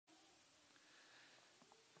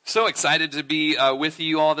So excited to be with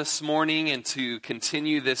you all this morning and to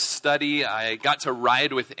continue this study. I got to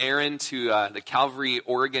ride with Aaron to the Calvary,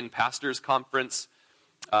 Oregon Pastors Conference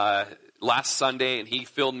last Sunday, and he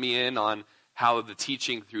filled me in on how the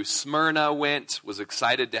teaching through Smyrna went. Was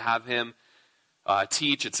excited to have him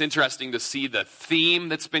teach. It's interesting to see the theme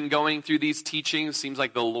that's been going through these teachings. Seems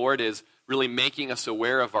like the Lord is really making us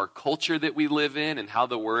aware of our culture that we live in and how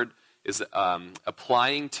the Word is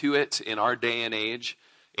applying to it in our day and age.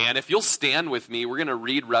 And if you'll stand with me, we're going to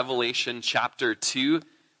read Revelation chapter 2,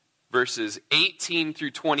 verses 18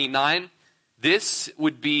 through 29. This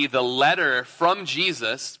would be the letter from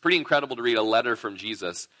Jesus. It's pretty incredible to read a letter from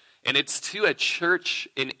Jesus. And it's to a church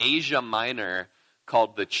in Asia Minor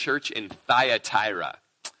called the church in Thyatira.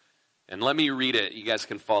 And let me read it. You guys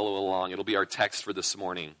can follow along. It'll be our text for this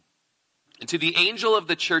morning. And to the angel of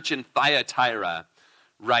the church in Thyatira,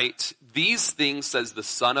 write, "These things says the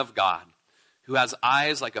Son of God, who has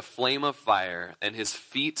eyes like a flame of fire and his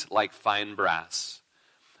feet like fine brass.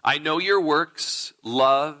 I know your works,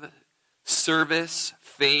 love, service,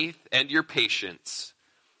 faith, and your patience.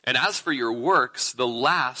 And as for your works, the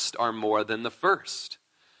last are more than the first.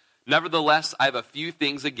 Nevertheless, I have a few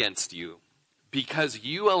things against you, because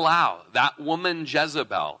you allow that woman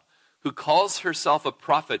Jezebel, who calls herself a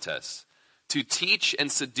prophetess, to teach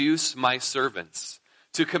and seduce my servants,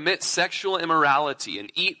 to commit sexual immorality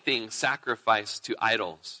and eat things sacrificed to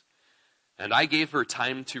idols. And I gave her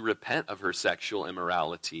time to repent of her sexual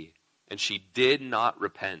immorality, and she did not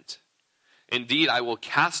repent. Indeed, I will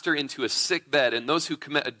cast her into a sick bed, and those who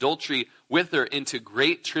commit adultery with her into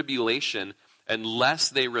great tribulation, unless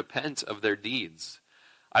they repent of their deeds.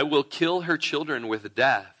 I will kill her children with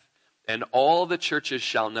death, and all the churches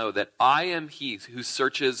shall know that I am he who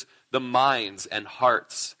searches the minds and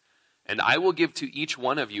hearts, and I will give to each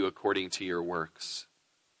one of you according to your works.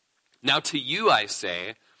 Now to you I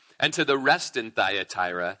say, and to the rest in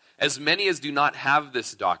Thyatira, as many as do not have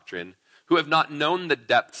this doctrine, who have not known the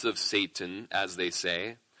depths of Satan, as they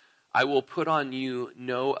say, I will put on you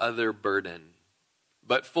no other burden,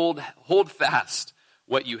 but hold fast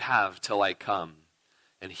what you have till I come.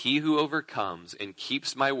 And he who overcomes and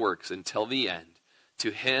keeps my works until the end,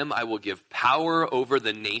 to him I will give power over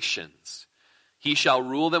the nations. He shall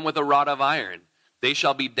rule them with a rod of iron. They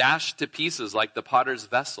shall be dashed to pieces like the potter's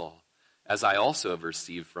vessel, as I also have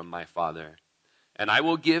received from my Father. And I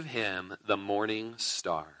will give him the morning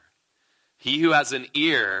star. He who has an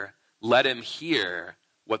ear, let him hear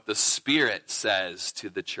what the Spirit says to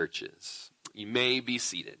the churches." You may be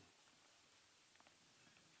seated.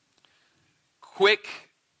 Quick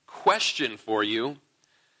question for you.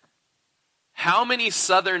 How many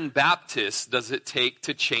Southern Baptists does it take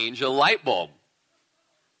to change a light bulb?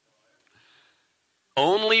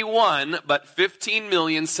 Only one, but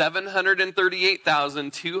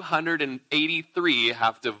 15,738,283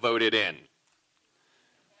 have to vote it in.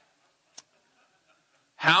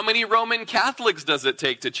 How many Roman Catholics does it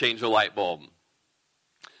take to change a light bulb?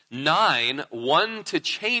 9, 1 to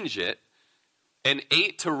change it, and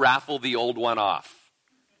 8 to raffle the old one off.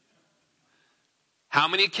 How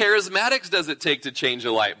many Charismatics does it take to change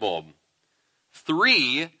a light bulb?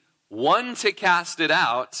 3, 1 to cast it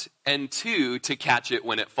out, and 2 to catch it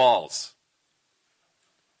when it falls.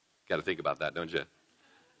 Got to think about that, don't you?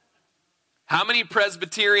 How many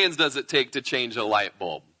Presbyterians does it take to change a light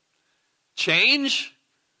bulb? Change?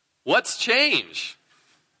 What's change?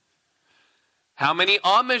 How many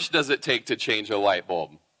Amish does it take to change a light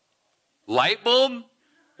bulb? Light bulb?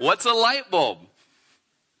 What's a light bulb?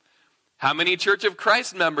 How many Church of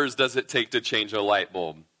Christ members does it take to change a light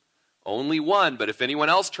bulb? Only one, but if anyone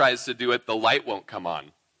else tries to do it, the light won't come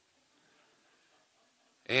on.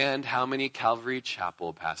 And how many Calvary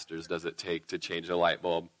Chapel pastors does it take to change a light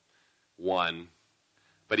bulb? 1.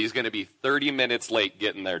 But he's going to be 30 minutes late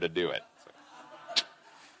getting there to do it. So.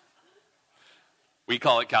 We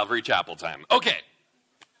call it Calvary Chapel time. Okay.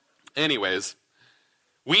 Anyways,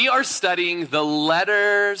 we are studying the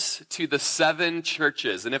letters to the 7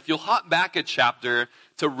 churches. And if you'll hop back a chapter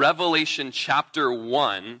to Revelation chapter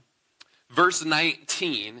 1, verse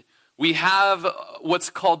 19, we have what's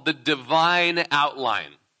called the divine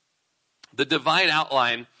outline. The divine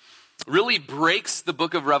outline really breaks the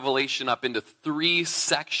book of Revelation up into 3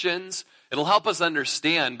 sections. It'll help us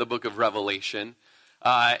understand the book of Revelation.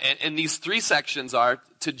 And these 3 sections are,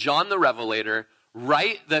 to John the Revelator,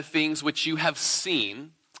 write the things which you have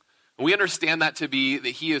seen. And we understand that to be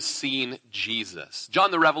that he has seen Jesus.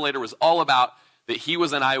 John the Revelator was all about that he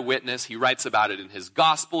was an eyewitness. He writes about it in his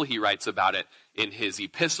gospel. He writes about it in his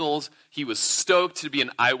epistles. He was stoked to be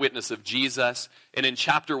an eyewitness of Jesus. And in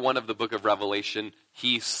chapter 1 of the book of Revelation,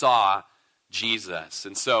 he saw Jesus.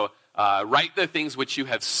 And so write the things which you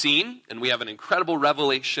have seen, and we have an incredible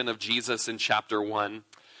revelation of Jesus in chapter 1.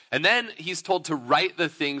 And then he's told to write the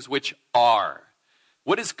things which are.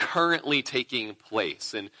 What is currently taking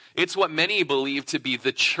place? And it's what many believe to be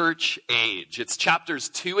the church age. It's chapters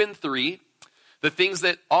 2 and 3. The things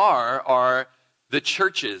that are the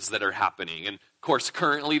churches that are happening. And of course,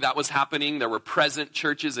 currently that was happening. There were present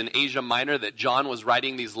churches in Asia Minor that John was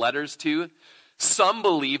writing these letters to. Some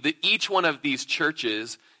believe that each one of these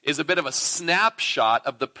churches is a bit of a snapshot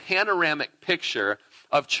of the panoramic picture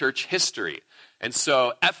of church history. And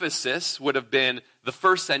so Ephesus would have been the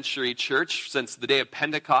first century church since the day of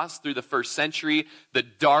Pentecost through the first century, the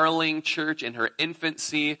darling church in her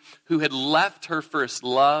infancy who had left her first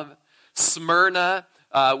love. Smyrna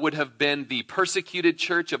would have been the persecuted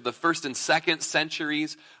church of the first and second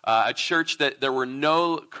centuries, a church that there were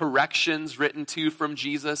no corrections written to from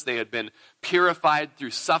Jesus. They had been purified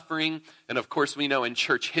through suffering. And of course, we know in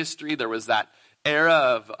church history there was that era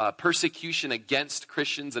of persecution against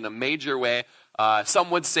Christians in a major way. Some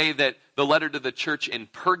would say that the letter to the church in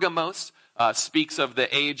Pergamos speaks of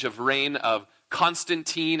the age of reign of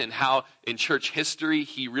Constantine and how in church history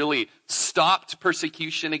he really stopped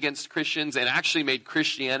persecution against Christians and actually made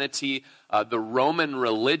Christianity the Roman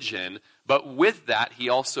religion. But with that, he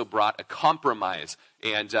also brought a compromise,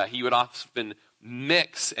 and he would often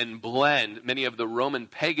mix and blend many of the Roman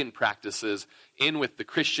pagan practices in with the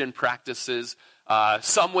Christian practices.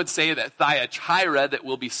 Some would say that Thyatira, that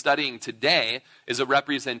we'll be studying today, is a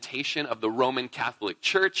representation of the Roman Catholic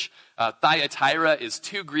Church. Thyatira is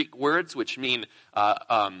two Greek words which mean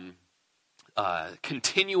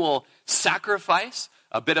continual sacrifice,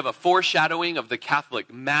 a bit of a foreshadowing of the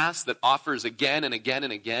Catholic Mass that offers again and again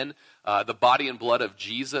and again the body and blood of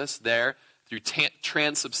Jesus there through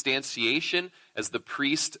transubstantiation, as the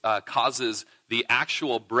priest causes the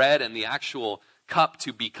actual bread and the actual cup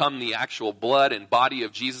to become the actual blood and body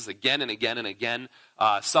of Jesus again and again and again.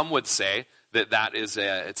 Some would say that is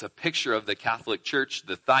it's a picture of the Catholic Church,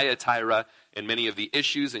 the Thyatira, and many of the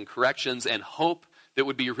issues and corrections and hope that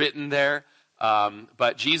would be written there.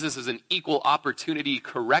 But Jesus is an equal opportunity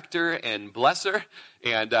corrector and blesser.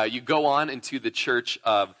 And you go on into the church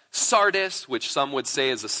of Sardis, which some would say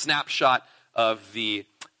is a snapshot of the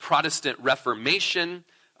Protestant Reformation.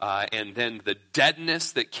 And then the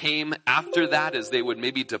deadness that came after that as they would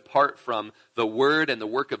maybe depart from the Word and the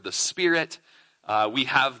work of the Spirit. We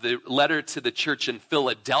have the letter to the church in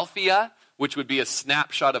Philadelphia, which would be a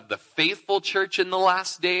snapshot of the faithful church in the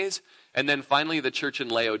last days. And then finally the church in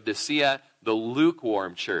Laodicea, the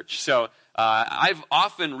lukewarm church. So I've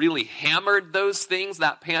often really hammered those things,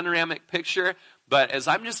 that panoramic picture. But as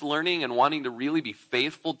I'm just learning and wanting to really be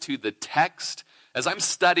faithful to the text, as I'm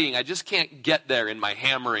studying, I just can't get there in my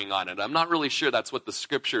hammering on it. I'm not really sure that's what the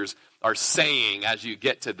scriptures are saying as you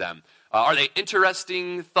get to them. Are they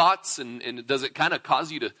interesting thoughts, and does it kind of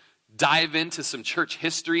cause you to dive into some church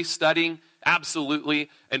history studying? Absolutely.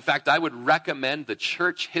 In fact, I would recommend the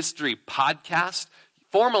Church History Podcast,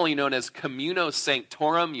 formerly known as Communo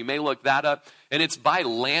Sanctorum. You may look that up. And it's by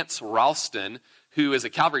Lance Ralston, who is a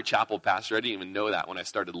Calvary Chapel pastor. I didn't even know that when I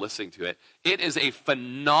started listening to it. It is a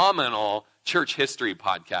phenomenal church history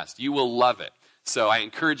podcast. You will love it. So I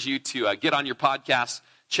encourage you to get on your podcast,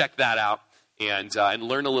 check that out, and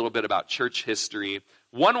learn a little bit about church history.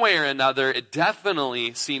 One way or another, it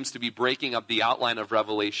definitely seems to be breaking up the outline of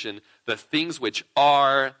Revelation, the things which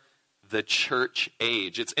are the church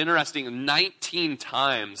age. It's interesting, 19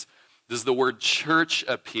 times does the word church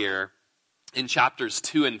appear in chapters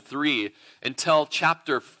 2 and 3, until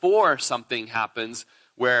chapter 4 something happens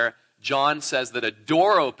where John says that a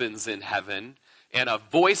door opens in heaven and a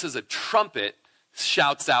voice as a trumpet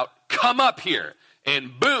shouts out, "Come up here."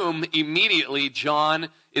 And boom, immediately John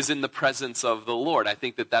is in the presence of the Lord. I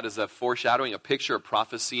think that is a foreshadowing, a picture, a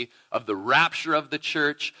prophecy of the rapture of the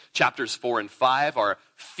church. Chapters 4 and 5 are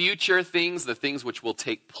future things, the things which will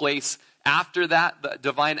take place after that, the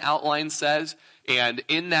divine outline says. And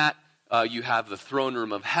in that, you have the throne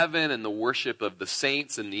room of heaven and the worship of the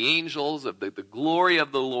saints and the angels, of the glory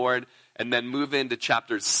of the Lord, and then move into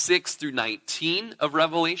chapters 6 through 19 of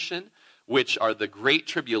Revelation, which are the great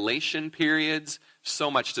tribulation periods.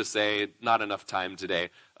 So much to say, not enough time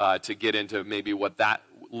today to get into maybe what that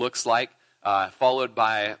looks like, followed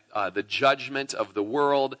by the judgment of the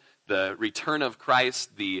world, the return of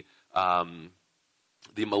Christ, the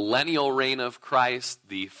millennial reign of Christ,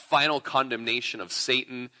 the final condemnation of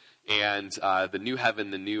Satan, and the new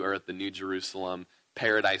heaven, the new earth, the new Jerusalem,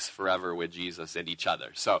 paradise forever with Jesus and each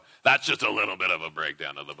other. So that's just a little bit of a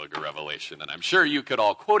breakdown of the book of Revelation, and I'm sure you could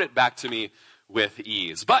all quote it back to me with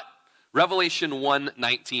ease. But Revelation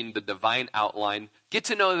 1:19, the divine outline, get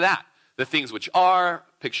to know that. The things which are,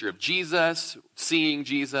 picture of Jesus, seeing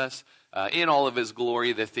Jesus in all of his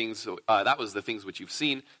glory, the things, that was the things which you've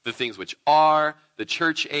seen, the things which are, the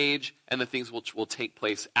church age, and the things which will take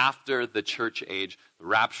place after the church age, the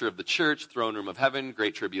rapture of the church, throne room of heaven,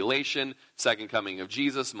 great tribulation, second coming of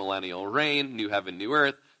Jesus, millennial reign, new heaven, new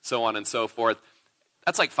earth, so on and so forth.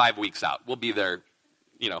 That's like 5 weeks out. We'll be there,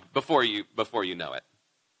 before you know it.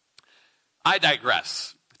 I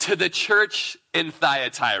digress. To the church in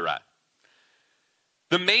Thyatira.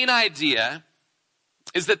 The main idea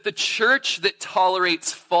is that the church that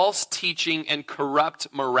tolerates false teaching and corrupt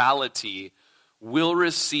morality will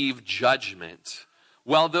receive judgment,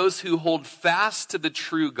 while those who hold fast to the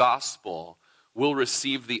true gospel will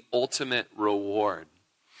receive the ultimate reward.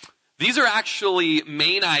 These are actually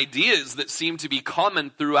main ideas that seem to be common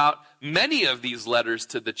throughout many of these letters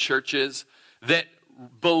to the churches, that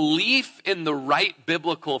belief in the right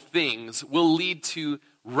biblical things will lead to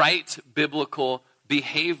right biblical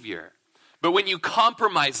behavior. But when you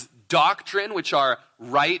compromise doctrine, which are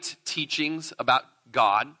right teachings about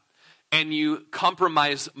God, and you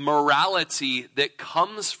compromise morality that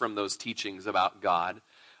comes from those teachings about God,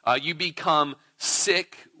 you become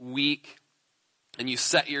sick, weak, and you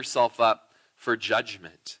set yourself up for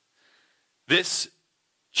judgment. This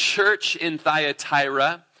church in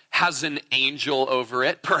Thyatira has an angel over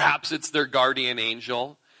it. Perhaps it's their guardian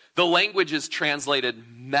angel. The language is translated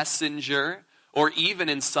messenger, or even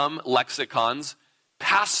in some lexicons,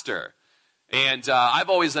 pastor. And I've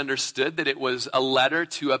always understood that it was a letter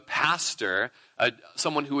to a pastor,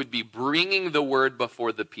 someone who would be bringing the word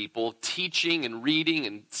before the people, teaching and reading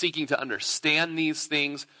and seeking to understand these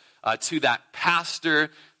things to that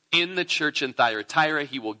pastor in the church in Thyatira.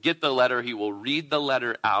 He will get the letter. He will read the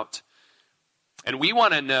letter out. And we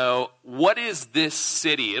want to know, what is this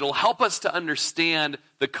city? It'll help us to understand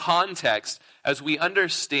the context as we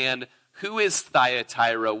understand who is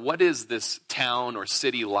Thyatira, what is this town or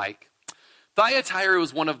city like. Thyatira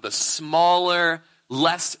was one of the smaller,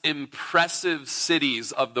 less impressive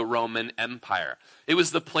cities of the Roman Empire. It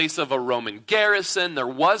was the place of a Roman garrison. There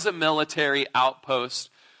was a military outpost,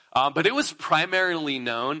 but it was primarily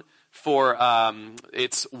known for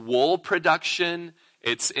its wool production,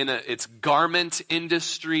 its garment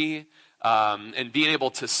industry, and being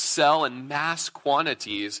able to sell in mass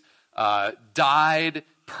quantities dyed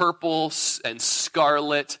purple and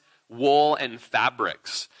scarlet wool and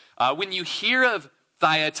fabrics. When you hear of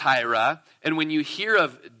Thyatira and when you hear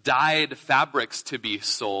of dyed fabrics to be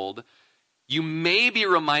sold, you may be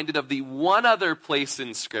reminded of the one other place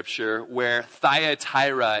in Scripture where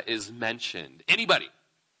Thyatira is mentioned. Anybody?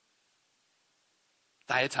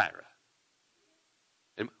 Thyatira.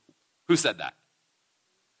 Who said that?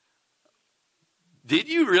 Did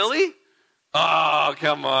you really? Oh,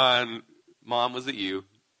 come on. Mom, was it you?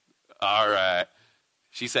 All right.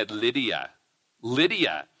 She said Lydia.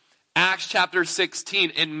 Lydia. Acts chapter 16.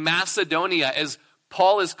 In Macedonia, as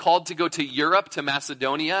Paul is called to go to Europe, to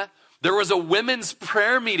Macedonia, there was a women's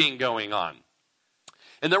prayer meeting going on.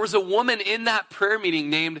 And there was a woman in that prayer meeting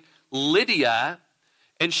named Lydia,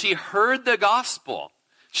 and she heard the gospel.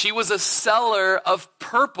 She was a seller of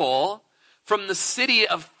purple from the city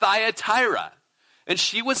of Thyatira. And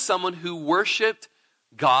she was someone who worshiped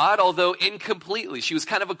God, although incompletely. She was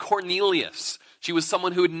kind of a Cornelius. She was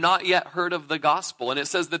someone who had not yet heard of the gospel. And it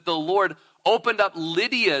says that the Lord opened up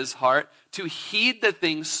Lydia's heart to heed the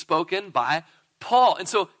things spoken by Paul. And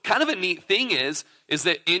so kind of a neat thing is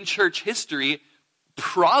that in church history,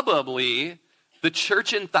 probably the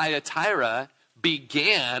church in Thyatira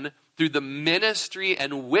began through the ministry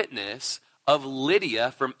and witness of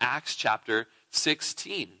Lydia from Acts chapter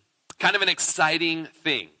 16. Kind of an exciting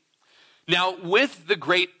thing. Now, with the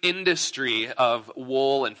great industry of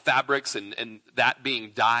wool and fabrics and that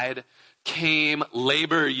being dyed, came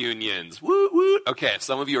labor unions. Woot, woot. Okay,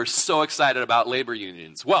 some of you are so excited about labor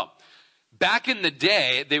unions. Well, back in the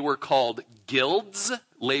day, they were called guilds,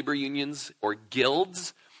 labor unions or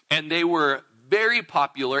guilds, and they were very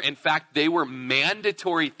popular. In fact, they were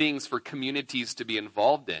mandatory things for communities to be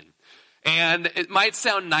involved in. And it might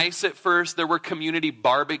sound nice at first. There were community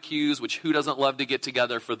barbecues, which who doesn't love to get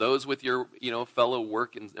together for those with your, fellow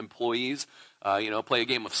work employees, play a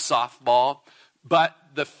game of softball. But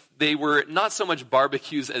they were not so much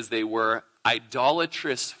barbecues as they were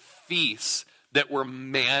idolatrous feasts that were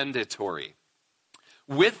mandatory.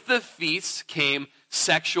 With the feasts came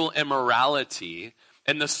sexual immorality,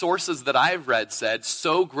 and the sources that I've read said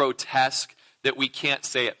so grotesque that we can't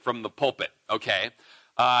say it from the pulpit, okay?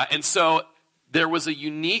 And so there was a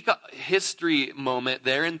unique history moment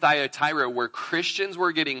there in Thyatira where Christians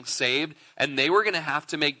were getting saved, and they were going to have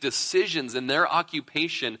to make decisions in their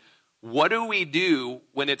occupation. What do we do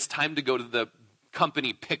when it's time to go to the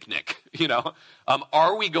company picnic?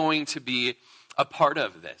 Are we going to be a part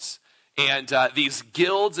of this? And these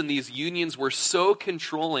guilds and these unions were so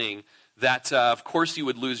controlling that, of course, you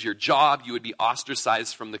would lose your job, you would be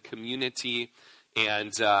ostracized from the community,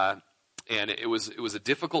 and it was a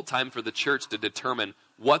difficult time for the church to determine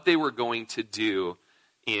what they were going to do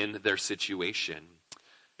in their situation.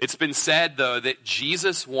 It's been said, though, that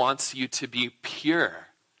Jesus wants you to be pure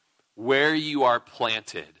where you are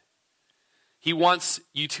planted. He wants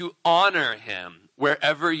you to honor him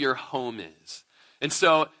wherever your home is. And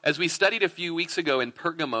so, as we studied a few weeks ago in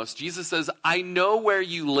Pergamos, Jesus says, I know where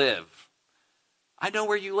you live. I know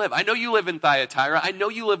where you live. I know you live in Thyatira. I know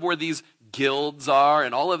you live where these guilds are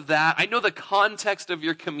and all of that. I know the context of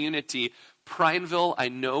your community. Prineville, I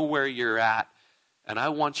know where you're at, and I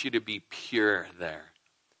want you to be pure there.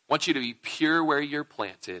 I want you to be pure where you're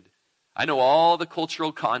planted. I know all the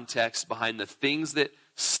cultural context behind the things that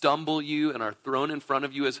stumble you and are thrown in front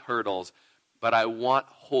of you as hurdles, but I want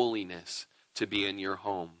holiness to be in your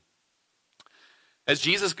home. As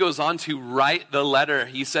Jesus goes on to write the letter,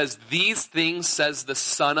 he says, these things says the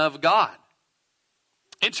Son of God.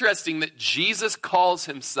 Interesting that Jesus calls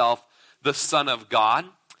himself the Son of God.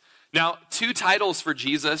 Now, two titles for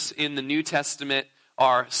Jesus in the New Testament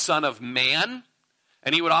are Son of Man,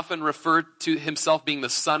 and he would often refer to himself being the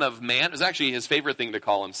Son of Man. It was actually his favorite thing to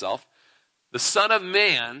call himself. The Son of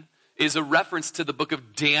Man is a reference to the book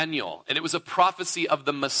of Daniel, and it was a prophecy of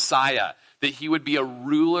the Messiah, that he would be a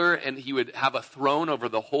ruler and he would have a throne over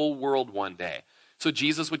the whole world one day. So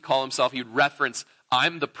Jesus would call himself, he would reference,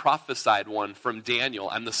 I'm the prophesied one from Daniel.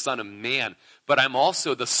 I'm the Son of Man, but I'm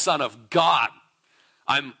also the Son of God.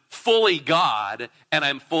 I'm fully God and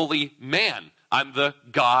I'm fully man. I'm the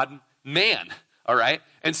God-man, all right?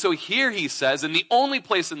 And so here he says, in the only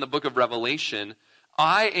place in the book of Revelation,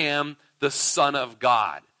 I am the Son of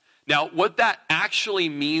God. Now, what that actually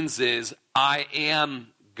means is, I am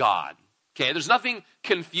God. Okay, there's nothing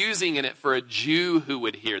confusing in it for a Jew who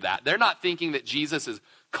would hear that. They're not thinking that Jesus is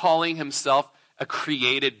calling himself a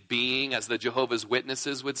created being, as the Jehovah's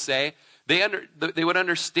Witnesses would say. They would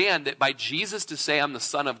understand that by Jesus to say, I'm the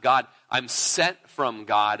Son of God, I'm sent from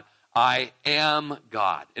God, I am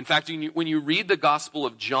God. In fact, when you read the Gospel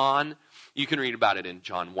of John, you can read about it in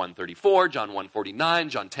John 1:34, John 1:49,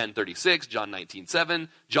 John 10:36, John 19:7,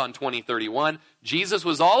 John 20:31. Jesus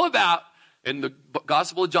was all about, and the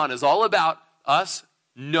Gospel of John is all about us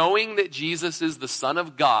knowing that Jesus is the Son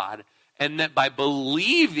of God, and that by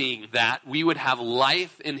believing that, we would have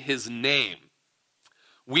life in his name.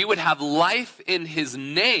 We would have life in his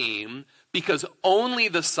name because only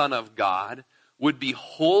the Son of God would be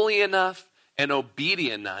holy enough and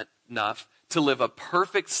obedient enough to live a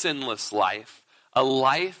perfect sinless life, a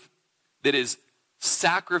life that is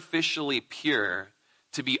sacrificially pure,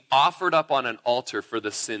 to be offered up on an altar for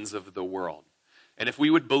the sins of the world. And if we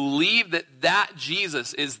would believe that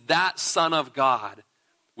Jesus is that Son of God,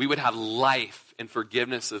 we would have life and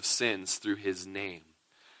forgiveness of sins through his name.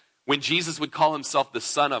 When Jesus would call himself the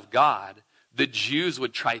Son of God, the Jews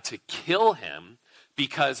would try to kill him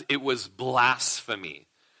because it was blasphemy.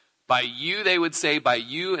 By you, they would say, by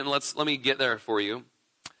you, and let me get there for you.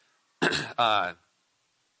 Well,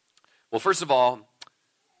 first of all,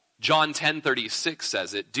 John 10:36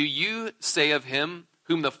 says it. Do you say of him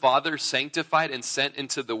whom the Father sanctified and sent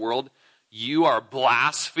into the world, you are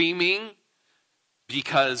blaspheming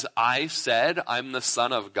because I said I'm the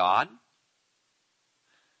Son of God?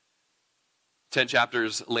 10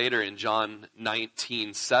 chapters later in John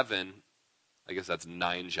 19:7, I guess that's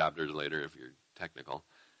 9 chapters later if you're technical.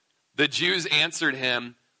 The Jews answered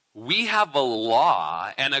him, we have a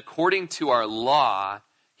law, and according to our law,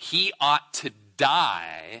 he ought to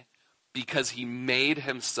die because he made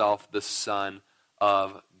himself the Son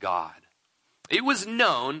of God. It was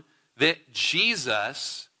known that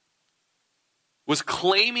Jesus was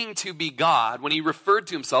claiming to be God when he referred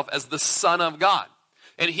to himself as the Son of God.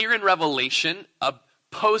 And here in Revelation, a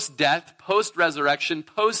post-death, post-resurrection,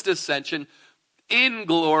 post-ascension, in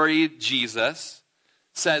glory, Jesus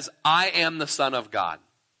says, I am the Son of God.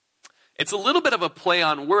 It's a little bit of a play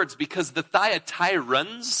on words because the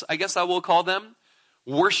Thyatirans, I guess I will call them,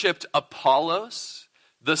 worshipped Apollos,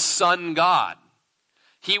 the sun god.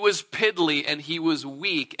 He was piddly and he was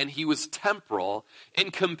weak and he was temporal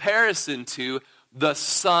in comparison to the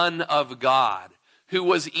Son of God, who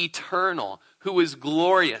was eternal, who is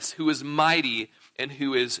glorious, who is mighty, and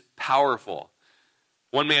who is powerful.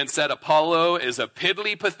 One man said Apollo is a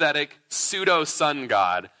piddly, pathetic pseudo-sun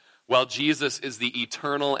god, while Jesus is the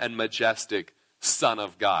eternal and majestic Son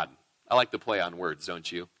of God. I like to play on words,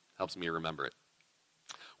 don't you? Helps me remember it.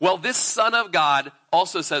 Well, this Son of God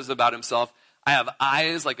also says about himself, I have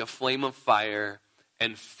eyes like a flame of fire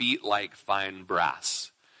and feet like fine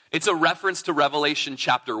brass. It's a reference to Revelation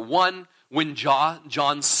chapter 1 when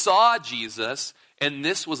John saw Jesus, and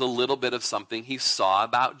this was a little bit of something he saw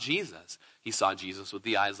about Jesus. He saw Jesus with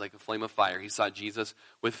the eyes like a flame of fire. He saw Jesus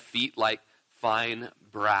with feet like fine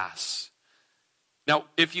brass. Now,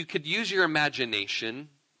 if you could use your imagination,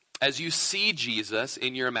 as you see Jesus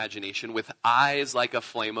in your imagination with eyes like a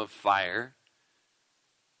flame of fire,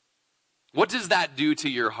 what does that do to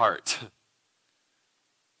your heart?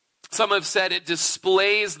 Some have said it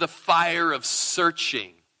displays the fire of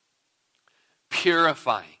searching,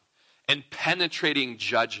 purifying, and penetrating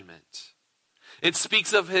judgment. It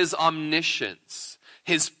speaks of his omniscience,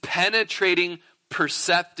 his penetrating,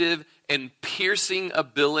 perceptive, and piercing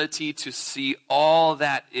ability to see all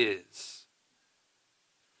that is.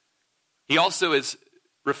 He also is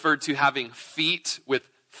referred to having feet with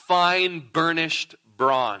fine burnished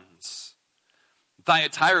bronze.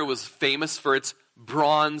 Thyatira was famous for its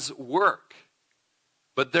bronze work,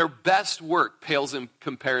 but their best work pales in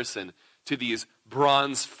comparison to these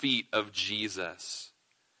bronze feet of Jesus.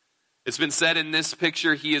 It's been said in this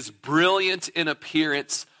picture, he is brilliant in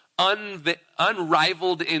appearance,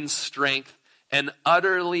 unrivaled in strength, and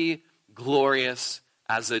utterly glorious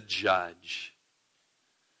as a judge.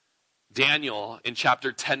 Daniel, in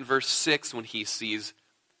chapter 10, verse 6, when he sees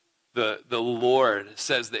the Lord,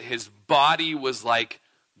 says that his body was like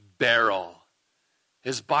beryl.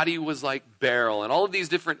 His body was like beryl. And all of these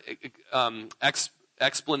different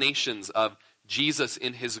explanations of Jesus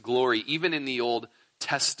in his glory, even in the Old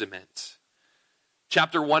Testament.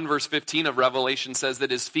 Chapter 1, verse 15 of Revelation says that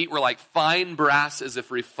his feet were like fine brass as if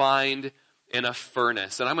refined in a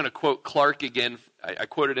furnace. And I'm going to quote Clark again. I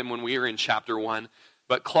quoted him when we were in chapter 1.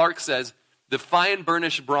 But Clark says, the fine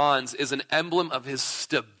burnished bronze is an emblem of his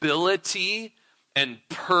stability and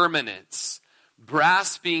permanence.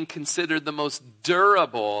 Brass being considered the most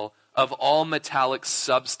durable of all metallic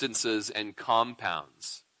substances and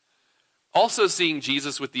compounds. Also seeing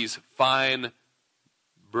Jesus with these fine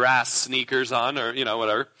brass sneakers on, or,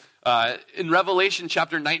 whatever. In Revelation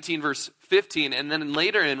chapter 19, verse 15, and then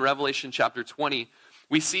later in Revelation chapter 20,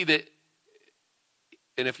 we see that,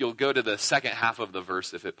 and if you'll go to the second half of the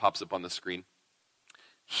verse, if it pops up on the screen,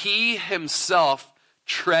 he himself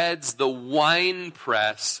treads the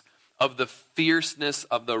winepress of the fierceness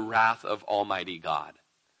of the wrath of Almighty God.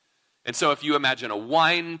 And so if you imagine a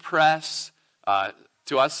wine press,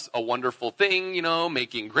 to us, a wonderful thing,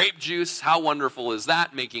 making grape juice. How wonderful is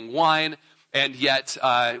that, making wine? And yet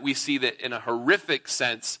we see that in a horrific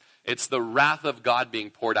sense, it's the wrath of God being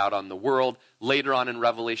poured out on the world. Later on in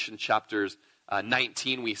Revelation chapters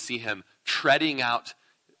 19, we see him treading out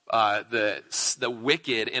the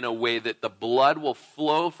wicked in a way that the blood will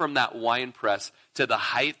flow from that winepress to the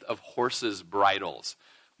height of horses' bridles.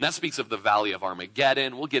 And that speaks of the valley of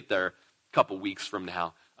Armageddon. We'll get there a couple weeks from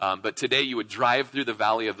now. But today you would drive through the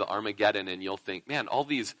valley of the Armageddon and you'll think, man, all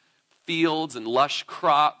these fields and lush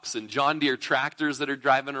crops and John Deere tractors that are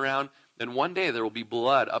driving around. And one day there will be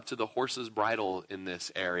blood up to the horse's bridle in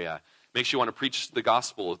this area. Makes you want to preach the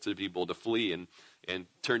gospel to people to flee and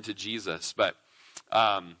turn to Jesus. But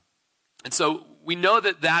and so we know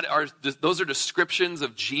that those are descriptions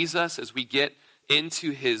of Jesus as we get into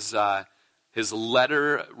his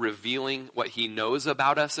letter revealing what he knows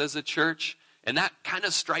about us as a church. And that kind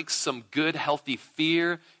of strikes some good, healthy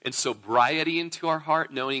fear and sobriety into our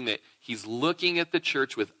heart, knowing that he's looking at the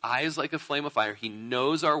church with eyes like a flame of fire. He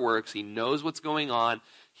knows our works. He knows what's going on.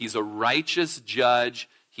 He's a righteous judge.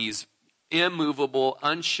 He's immovable,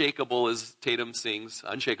 unshakable, as Tatum sings,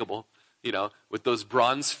 unshakable, with those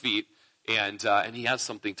bronze feet. And he has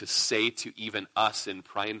something to say to even us in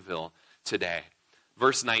Prineville today.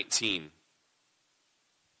 Verse 19.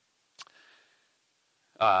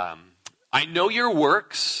 I know your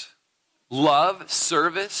works, love,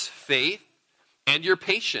 service, faith, and your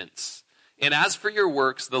patience. And as for your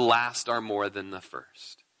works, the last are more than the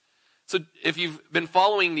first. So if you've been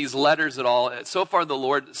following these letters at all, so far the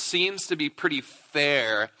Lord seems to be pretty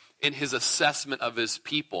fair in his assessment of his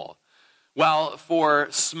people. While for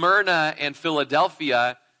Smyrna and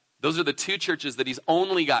Philadelphia, those are the two churches that he's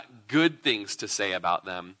only got good things to say about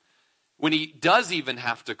them. When he does even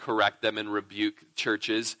have to correct them and rebuke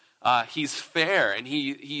churches, he's fair and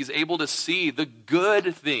he's able to see the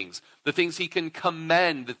good things, the things he can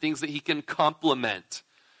commend, the things that he can compliment.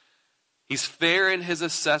 He's fair in his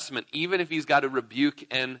assessment, even if he's got to rebuke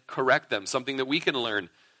and correct them, something that we can learn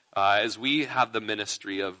as we have the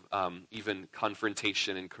ministry of even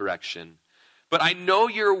confrontation and correction. But I know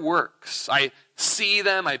your works. I see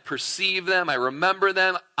them, I perceive them, I remember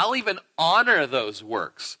them. I'll even honor those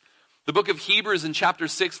works. The book of Hebrews in chapter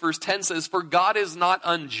 6, verse 10 says, "For God is not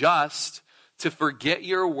unjust to forget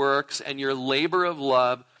your works and your labor of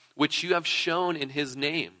love, which you have shown in his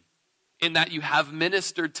name, in that you have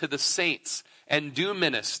ministered to the saints and do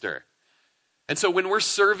minister." And so when we're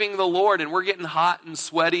serving the Lord and we're getting hot and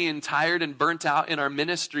sweaty and tired and burnt out in our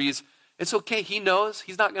ministries, it's okay. He knows.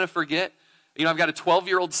 He's not going to forget. You know, I've got a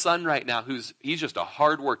 12-year-old son right now he's just a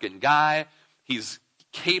hardworking guy. He's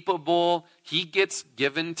capable. He gets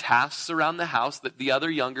given tasks around the house that the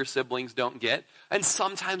other younger siblings don't get. And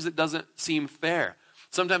sometimes it doesn't seem fair.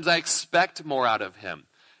 Sometimes I expect more out of him.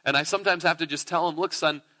 And I sometimes have to just tell him, "Look,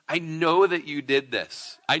 son, I know that you did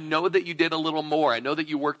this. I know that you did a little more. I know that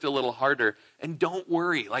you worked a little harder. And don't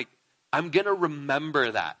worry. Like, I'm going to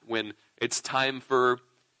remember that when it's time for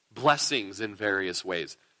blessings in various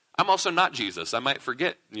ways." I'm also not Jesus. I might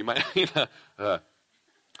forget. You might,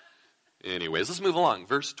 anyways, let's move along.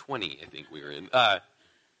 Verse 20, I think we were in.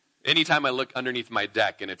 Anytime I look underneath my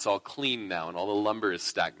deck and it's all clean now and all the lumber is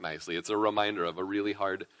stacked nicely, it's a reminder of a really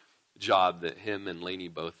hard job that him and Lainey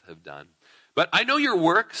both have done. But I know your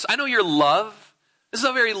works. I know your love. This is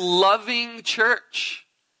a very loving church.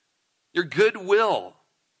 Your goodwill.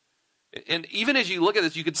 And even as you look at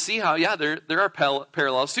this, you could see how, there are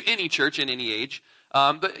parallels to any church in any age.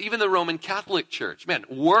 But even the Roman Catholic Church, man,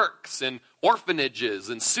 works and orphanages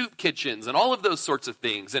and soup kitchens and all of those sorts of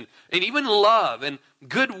things. And even love and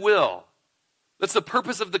goodwill. That's the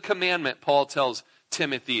purpose of the commandment, Paul tells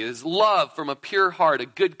Timothy, is love from a pure heart, a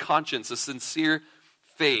good conscience, a sincere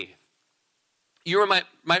faith. You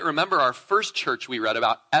might remember our first church we read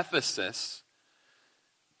about, Ephesus,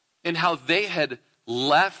 and how they had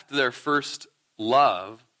left their first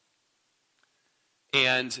love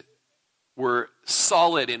and were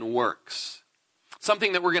solid in works.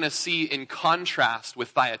 Something that we're going to see in contrast with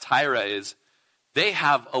Thyatira is they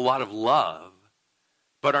have a lot of love,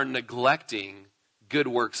 but are neglecting good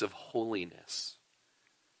works of holiness.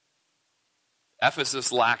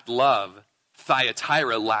 Ephesus lacked love.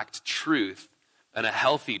 Thyatira lacked truth. And a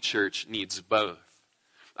healthy church needs both.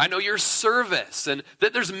 I know your service and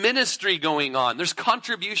that there's ministry going on. There's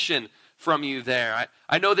contribution from you there.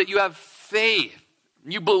 I know that you have faith.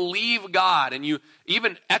 You believe God and you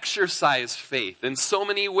even exercise faith in so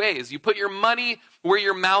many ways. You put your money where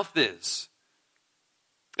your mouth is.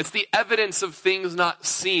 It's the evidence of things not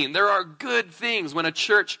seen. There are good things when a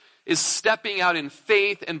church is stepping out in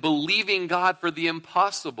faith and believing God for the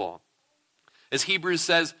impossible. As Hebrews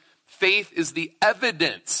says, faith is the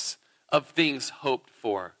evidence of things hoped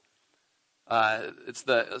for.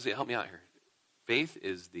 Help me out here. Faith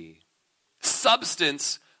is the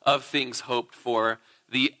substance of things hoped for,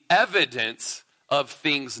 the evidence of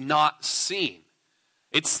things not seen.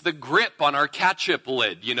 It's the grip on our ketchup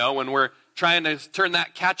lid, when we're trying to turn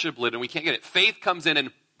that ketchup lid and we can't get it. Faith comes in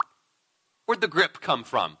and where'd the grip come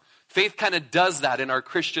from? Faith kind of does that in our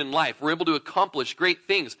Christian life. We're able to accomplish great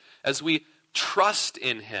things as we trust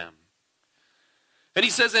in him. And he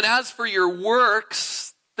says, and as for your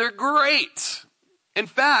works, they're great. In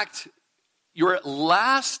fact, your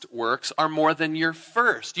last works are more than your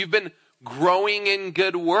first. You've been growing in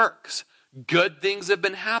good works. Good things have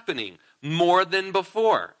been happening more than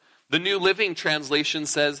before. The New Living Translation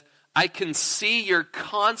says, I can see your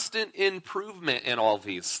constant improvement in all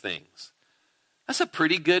these things. That's a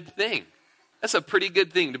pretty good thing. That's a pretty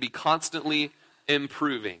good thing to be constantly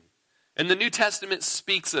improving. And the New Testament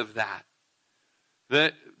speaks of that.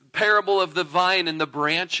 The parable of the vine and the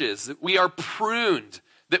branches, that we are pruned,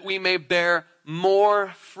 that we may bear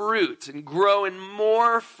more fruit and grow in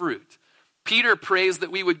more fruit. Peter prays that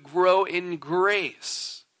we would grow in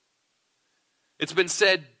grace. It's been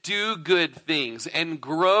said, do good things and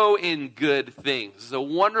grow in good things. It's a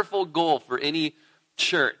wonderful goal for any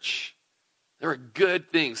church. There are good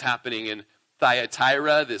things happening in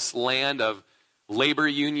Thyatira, this land of labor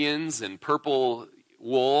unions and purple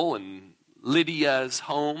wool, and Lydia's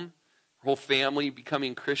home, her whole family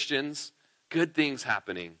becoming Christians. Good things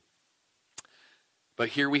happening. But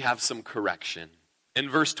here we have some correction. In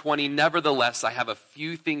verse 20, nevertheless, I have a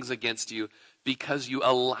few things against you because you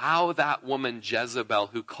allow that woman Jezebel,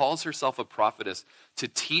 who calls herself a prophetess, to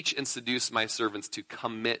teach and seduce my servants to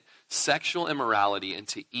commit sexual immorality and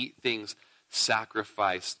to eat things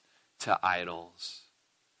sacrificed to idols.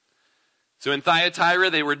 So in Thyatira,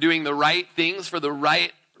 they were doing the right things for the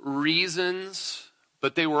right reasons,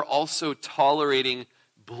 but they were also tolerating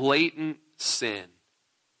blatant sin.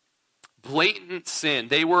 Blatant sin.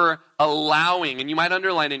 They were allowing, and you might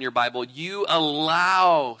underline in your Bible, you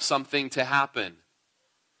allow something to happen.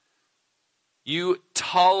 You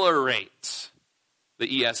tolerate, the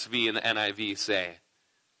ESV and the NIV say.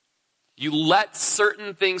 You let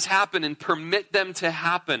certain things happen and permit them to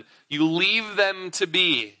happen. You leave them to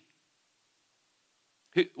be.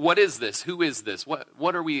 What is this? Who is this?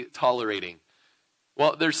 What are we tolerating?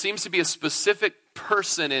 Well, there seems to be a specific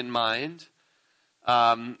person in mind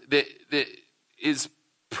that is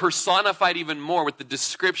personified even more with the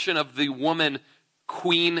description of the woman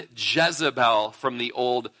Queen Jezebel from the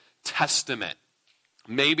Old Testament.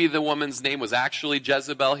 Maybe the woman's name was actually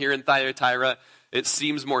Jezebel here in Thyatira. It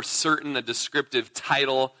seems more certain a descriptive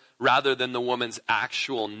title rather than the woman's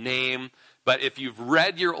actual name. But if you've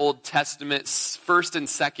read your Old Testament, 1st and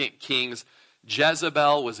 2nd Kings,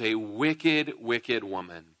 Jezebel was a wicked, wicked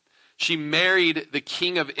woman. She married the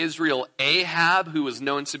king of Israel, Ahab, who was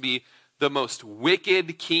known to be the most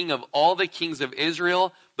wicked king of all the kings of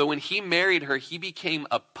Israel. But when he married her, he became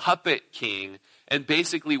a puppet king and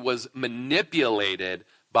basically was manipulated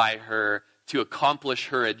by her to accomplish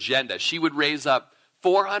her agenda. She would raise up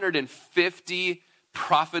 450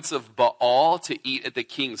 prophets of Baal to eat at the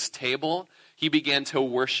king's table. He began to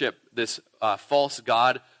worship this false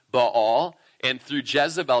god Baal. And through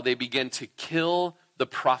Jezebel, they began to kill the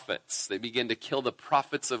prophets. They began to kill the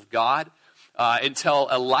prophets of God until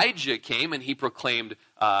Elijah came and he proclaimed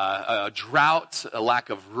a drought, a lack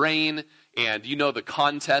of rain. And you know the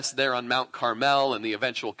contest there on Mount Carmel and the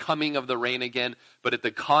eventual coming of the rain again. But at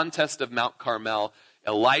the contest of Mount Carmel,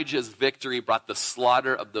 Elijah's victory brought the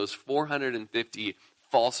slaughter of those 450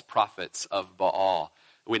 false prophets of Baal.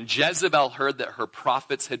 When Jezebel heard that her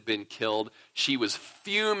prophets had been killed, she was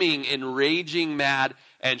fuming and raging mad.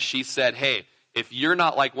 And she said, hey, if you're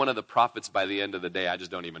not like one of the prophets by the end of the day, I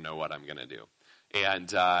just don't even know what I'm going to do. And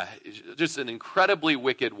just an incredibly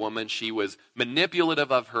wicked woman. She was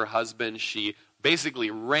manipulative of her husband. She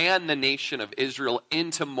basically ran the nation of Israel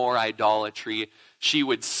into more idolatry. She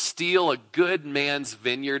would steal a good man's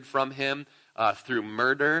vineyard from him through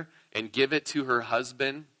murder and give it to her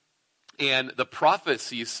husband. And the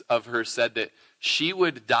prophecies of her said that she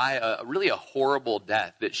would die a horrible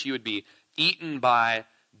death, that she would be eaten by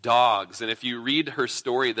dogs. And if you read her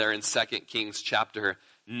story there in 2 Kings chapter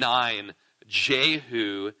 9,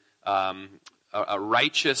 Jehu, a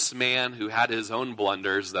righteous man who had his own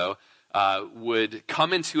blunders, though, would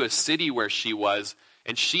come into a city where she was,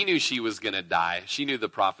 and she knew she was going to die. She knew the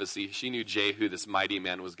prophecy. She knew Jehu, this mighty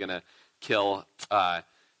man, was going to kill.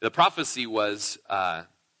 The prophecy was, I'm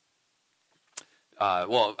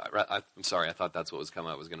sorry, I thought that's what was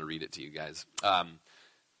coming. I was going to read it to you guys.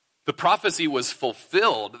 The prophecy was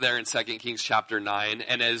fulfilled there in 2 Kings chapter 9,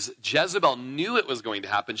 and as Jezebel knew it was going to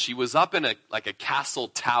happen, she was up in a castle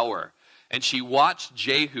tower, and she watched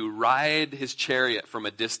Jehu ride his chariot from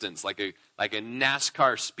a distance, like a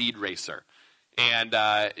NASCAR speed racer. And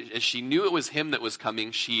as she knew it was him that was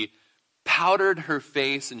coming, she powdered her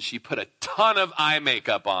face and she put a ton of eye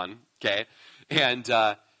makeup on, okay? And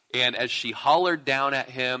as she hollered down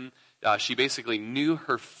at him, she basically knew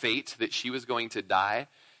her fate, that she was going to die.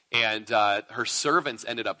 And her servants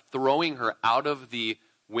ended up throwing her out of the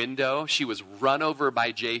window. She was run over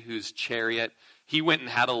by Jehu's chariot. He went and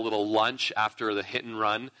had a little lunch after the hit and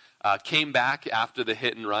run, came back after the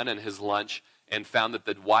hit and run and his lunch, and found that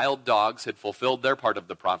the wild dogs had fulfilled their part of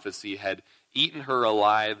the prophecy, had eaten her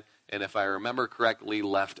alive, and if I remember correctly,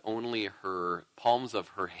 left only her palms of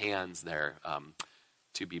her hands there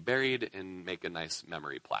to be buried and make a nice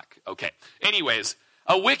memory plaque. Okay, anyways,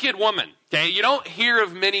 a wicked woman, okay? You don't hear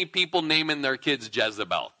of many people naming their kids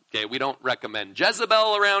Jezebel, okay? We don't recommend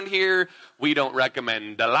Jezebel around here. We don't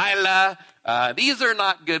recommend Delilah. These are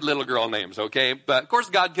not good little girl names, okay? But, of course,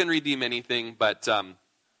 God can redeem anything, but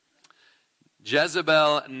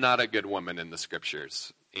Jezebel, not a good woman in the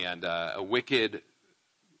scriptures, and a wicked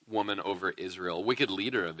woman over Israel, a wicked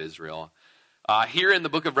leader of Israel. Here in the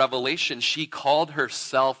book of Revelation, she called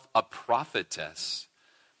herself a prophetess.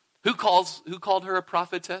 Who called her a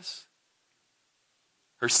prophetess?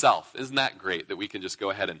 Herself. Isn't that great that we can just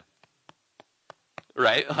go ahead and,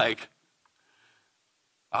 right? Like,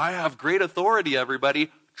 I have great authority,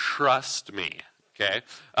 everybody. Trust me, okay?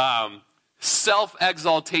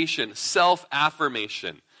 Self-exaltation,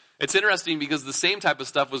 self-affirmation. It's interesting because the same type of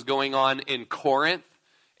stuff was going on in Corinth,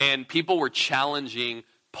 and people were challenging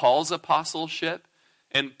Paul's apostleship.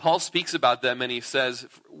 And Paul speaks about them, and he says,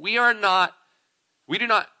 we do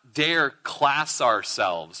not dare class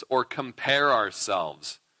ourselves or compare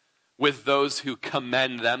ourselves with those who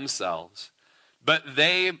commend themselves. But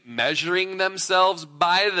they, measuring themselves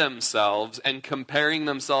by themselves and comparing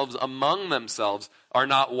themselves among themselves, are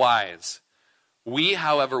not wise. We,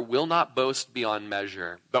 however, will not boast beyond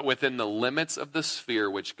measure, but within the limits of the sphere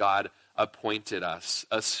which God appointed us,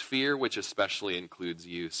 a sphere which especially includes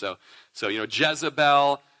you. So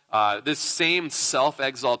Jezebel, this same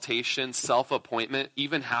self-exaltation, self-appointment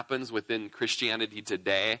even happens within Christianity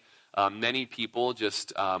today. Many people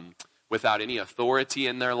just without any authority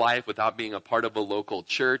in their life, without being a part of a local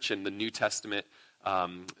church, and the New Testament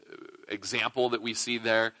example that we see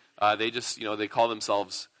there, they call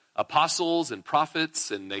themselves apostles and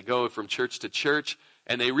prophets, and they go from church to church,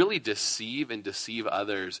 and they really deceive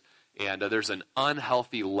others. And there's an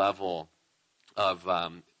unhealthy level of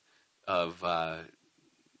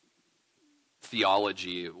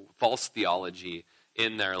theology, false theology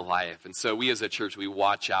in their life. And so we as a church, we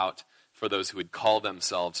watch out for those who would call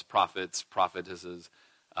themselves prophets, prophetesses.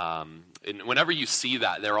 And whenever you see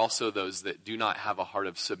that, there are also those that do not have a heart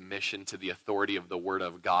of submission to the authority of the Word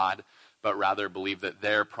of God, but rather believe that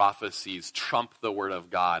their prophecies trump the Word of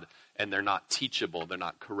God, and they're not teachable, they're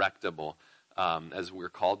not correctable, as we're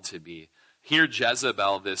called to be. Here,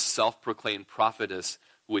 Jezebel, this self-proclaimed prophetess,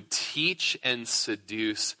 would teach and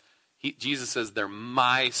seduce. Jesus says, they're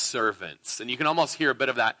my servants. And you can almost hear a bit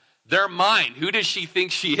of that. They're mine. Who does she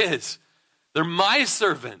think she is? They're my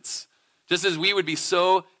servants. Just as we would be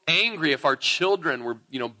so angry if our children were,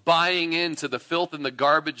 buying into the filth and the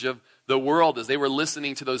garbage of the world as they were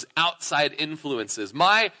listening to those outside influences.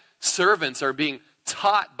 My servants are being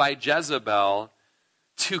taught by Jezebel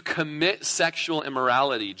to commit sexual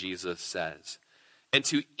immorality, Jesus says, and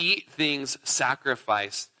to eat things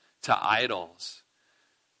sacrificed to idols.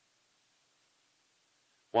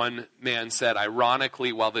 One man said,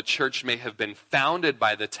 ironically, while the church may have been founded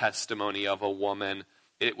by the testimony of a woman,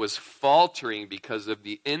 it was faltering because of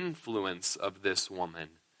the influence of this woman.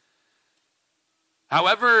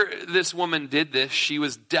 However this woman did this, she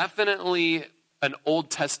was definitely an Old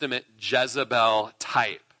Testament Jezebel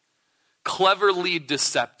type. Cleverly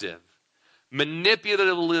deceptive,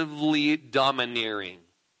 manipulatively domineering,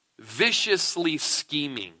 viciously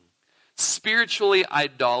scheming, spiritually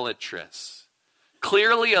idolatrous.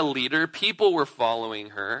 Clearly a leader, people were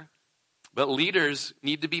following her, but leaders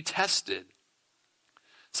need to be tested.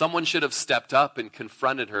 Someone should have stepped up and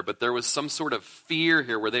confronted her, but there was some sort of fear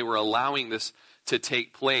here where they were allowing this to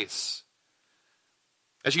take place.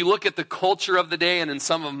 As you look at the culture of the day, and in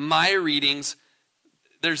some of my readings,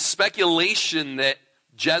 there's speculation that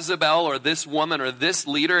Jezebel or this woman or this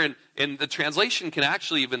leader, and the translation can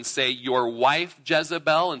actually even say your wife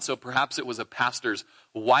Jezebel, and so perhaps it was a pastor's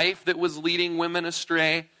wife that was leading women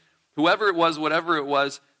astray. Whoever it was, whatever it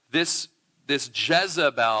was, this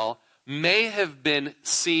Jezebel may have been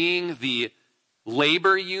seeing the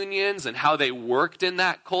labor unions and how they worked in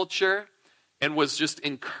that culture and was just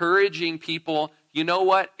encouraging people, you know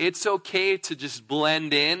what, it's okay to just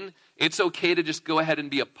blend in. It's okay to just go ahead and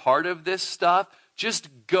be a part of this stuff. Just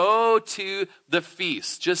go to the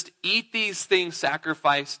feast. Just eat these things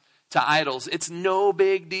sacrificed to idols. It's no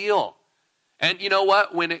big deal. And you know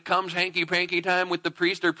what? When it comes hanky-panky time with the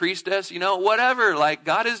priest or priestess, whatever. Like,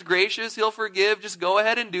 God is gracious. He'll forgive. Just go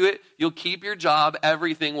ahead and do it. You'll keep your job.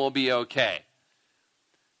 Everything will be okay.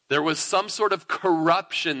 There was some sort of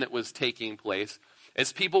corruption that was taking place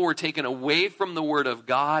as people were taken away from the Word of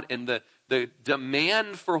God and the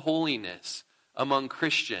demand for holiness among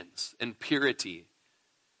Christians and purity.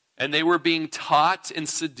 And they were being taught and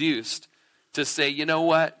seduced to say, you know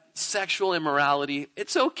what? Sexual immorality,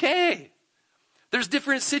 it's okay. There's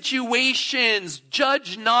different situations.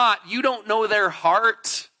 Judge not. You don't know their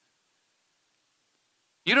heart.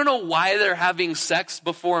 You don't know why they're having sex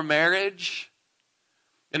before marriage.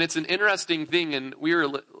 And it's an interesting thing, and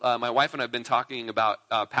my wife and I have been talking about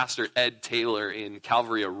Pastor Ed Taylor in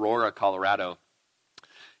Calvary, Aurora, Colorado.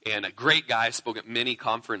 And a great guy, spoke at many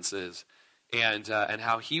conferences, and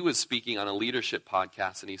how he was speaking on a leadership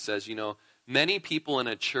podcast, and he says, many people in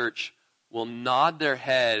a church will nod their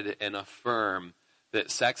head and affirm that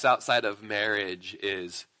sex outside of marriage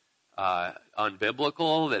is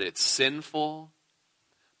unbiblical, that it's sinful.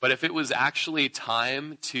 But if it was actually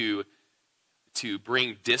time to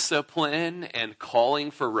bring discipline and calling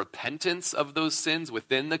for repentance of those sins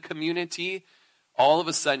within the community, all of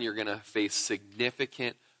a sudden you're going to face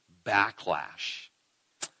significant backlash.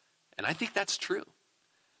 And I think that's true.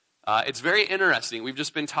 It's very interesting. We've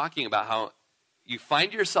just been talking about how you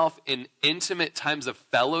find yourself in intimate times of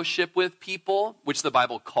fellowship with people, which the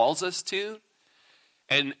Bible calls us to.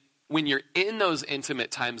 And when you're in those intimate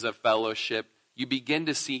times of fellowship, you begin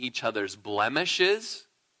to see each other's blemishes,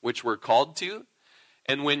 which we're called to.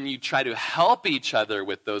 And when you try to help each other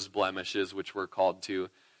with those blemishes, which we're called to,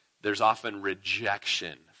 there's often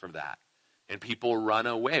rejection from that. And people run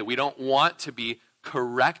away. We don't want to be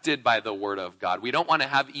corrected by the word of God. We don't want to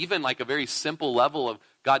have even like a very simple level of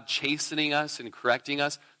God chastening us and correcting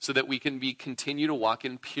us so that we can continue to walk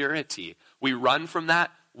in purity. We run from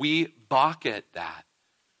that. We balk at that.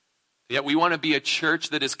 Yet we want to be a church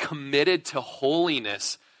that is committed to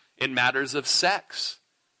holiness in matters of sex.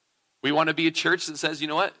 We want to be a church that says, you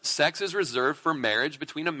know what? Sex is reserved for marriage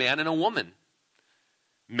between a man and a woman.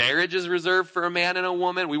 Marriage is reserved for a man and a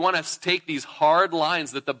woman. We want to take these hard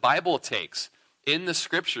lines that the Bible takes in the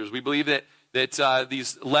scriptures. We believe that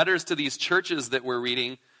these letters to these churches that we're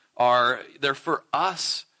reading they're for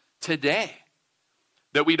us today.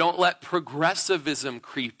 That we don't let progressivism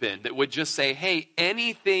creep in. That would just say, hey,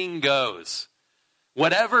 anything goes.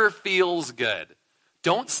 Whatever feels good.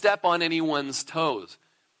 Don't step on anyone's toes.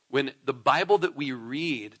 When the Bible that we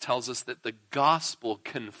read tells us that the gospel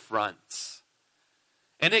confronts.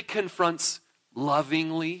 And it confronts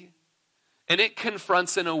lovingly. And it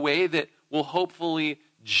confronts in a way that will hopefully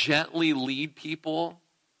gently lead people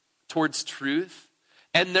towards truth.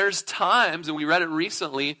 And there's times, and we read it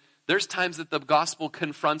recently, there's times that the gospel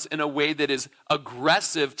confronts in a way that is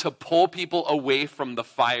aggressive to pull people away from the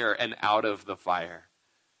fire and out of the fire.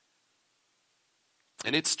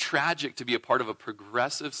 And it's tragic to be a part of a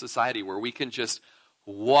progressive society where we can just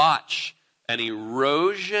watch an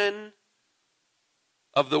erosion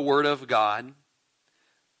of the Word of God.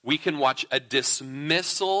 We can watch a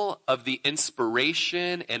dismissal of the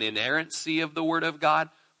inspiration and inerrancy of the Word of God.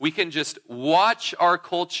 We can just watch our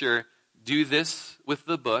culture do this with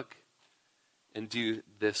the book and do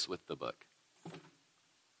this with the book.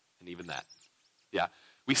 And even that. Yeah.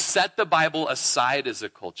 We set the Bible aside as a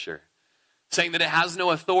culture, saying that it has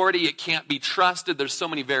no authority, it can't be trusted, there's so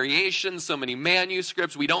many variations, so many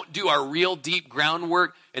manuscripts. We don't do our real deep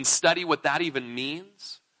groundwork and study what that even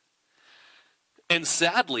means. And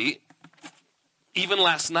sadly, even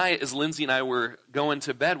last night as Lindsay and I were going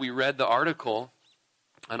to bed, we read a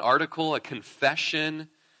confession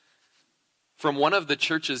from one of the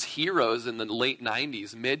church's heroes in the late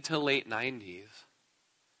 90s, mid to late 90s.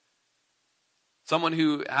 Someone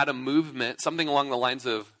who had a movement, something along the lines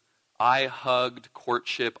of, I hugged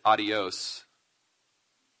courtship adios.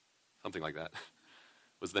 Something like that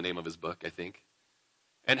was the name of his book, I think.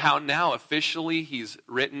 And how now officially he's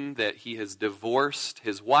written that he has divorced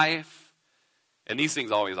his wife. And these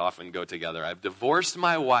things always often go together. I've divorced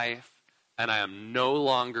my wife and I am no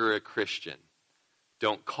longer a Christian.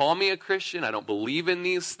 Don't call me a Christian. I don't believe in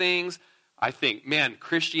these things. I think, man,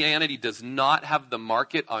 Christianity does not have the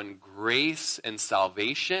market on grace and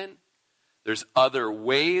salvation. There's other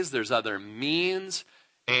ways, there's other means.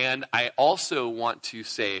 And I also want to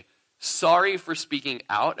say, sorry for speaking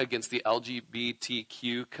out against the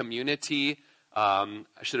LGBTQ community. I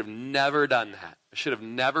should have never done that. I should have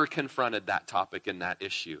never confronted that topic and that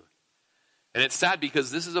issue. And it's sad because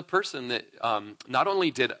this is a person that not only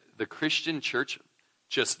did the Christian church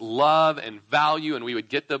just love and value, and we would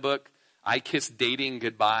get the book, I Kissed Dating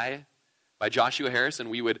Goodbye by Joshua Harris, and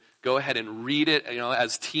we would go ahead and read it,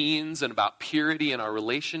 as teens and about purity in our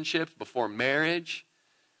relationships before marriage.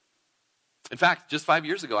 In fact, just 5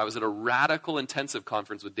 years ago, I was at a radical intensive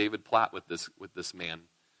conference with David Platt with this man,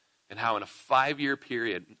 and how in a 5-year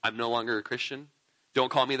period, I'm no longer a Christian.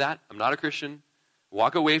 Don't call me that. I'm not a Christian.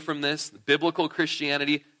 Walk away from this. Biblical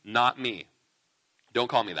Christianity, not me. Don't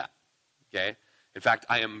call me that. Okay? In fact,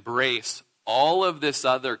 I embrace all of this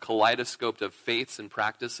other kaleidoscope of faiths and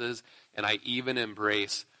practices, and I even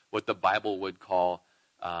embrace what the Bible would call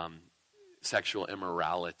sexual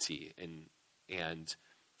immorality and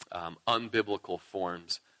unbiblical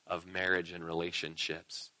forms of marriage and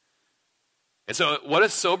relationships. And so what a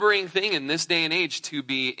sobering thing in this day and age to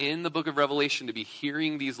be in the book of Revelation, to be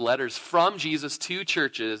hearing these letters from Jesus to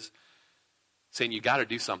churches saying you got to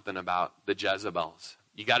do something about the Jezebels.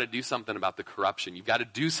 You got to do something about the corruption. You've got to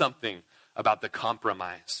do something about the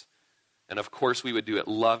compromise. And of course we would do it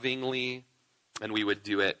lovingly, and we would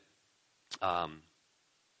do it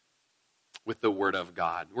with the Word of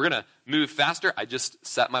God. We're going to move faster. I just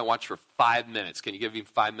set my watch for 5 minutes. Can you give me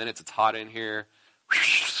 5 minutes? It's hot in here.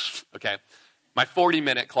 Okay. My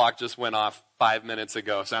 40-minute clock just went off 5 minutes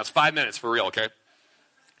ago. So now it's 5 minutes for real, okay?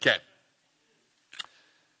 Okay.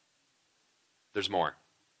 There's more.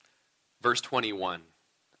 Verse 21.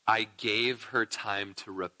 I gave her time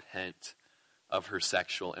to repent of her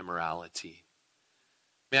sexual immorality.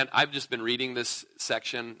 Man, I've just been reading this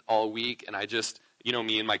section all week, and I just,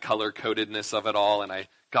 me and my color-codedness of it all, and I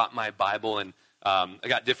got my Bible, and I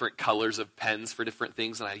got different colors of pens for different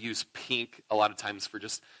things, and I use pink a lot of times for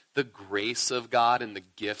just the grace of God and the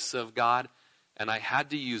gifts of God. And I had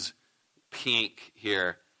to use pink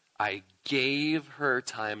here. I gave her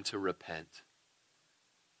time to repent.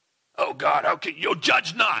 Oh God, how can you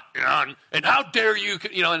judge not? And how dare you?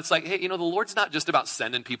 And it's like, hey, the Lord's not just about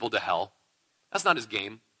sending people to hell. That's not his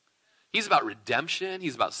game. He's about redemption.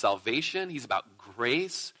 He's about salvation. He's about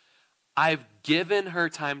grace. I've given her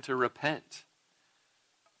time to repent.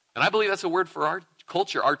 And I believe that's a word for our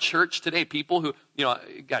culture, our church today. People who,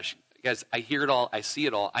 gosh, guys, I hear it all. I see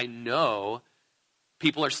it all. I know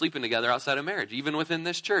people are sleeping together outside of marriage, even within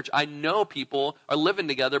this church. I know people are living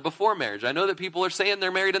together before marriage. I know that people are saying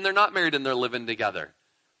they're married and they're not married and they're living together.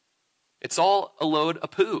 It's all a load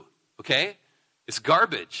of poo, okay? It's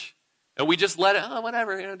garbage. And we just let it,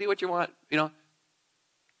 whatever, do what you want,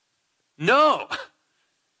 No.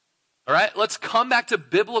 All right, let's come back to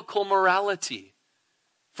biblical morality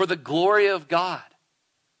for the glory of God.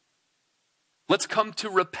 Let's come to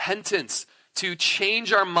repentance, to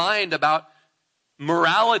change our mind about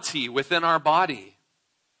morality within our body.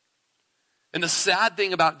 And the sad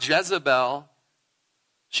thing about Jezebel,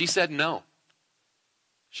 she said no.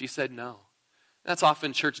 She said no. That's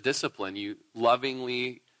often church discipline. You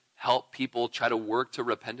lovingly help people try to work to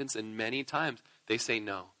repentance, and many times they say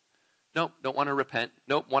no. Nope, don't want to repent.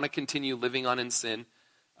 Nope, want to continue living on in sin.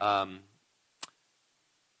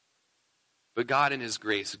 But God in his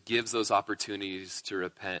grace gives those opportunities to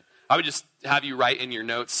repent. I would just have you write in your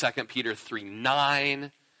notes 2 Peter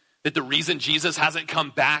 3:9, that the reason Jesus hasn't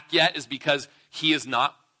come back yet is because he is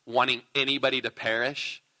not wanting anybody to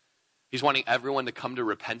perish. He's wanting everyone to come to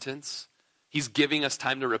repentance. He's giving us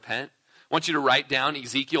time to repent. I want you to write down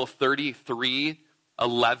Ezekiel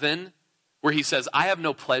 33:11, where he says, I have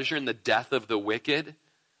no pleasure in the death of the wicked.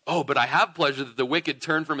 Oh, but I have pleasure that the wicked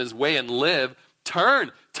turn from his way and live.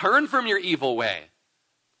 Turn from your evil way.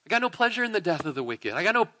 I got no pleasure in the death of the wicked. I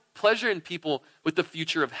got no pleasure in people with the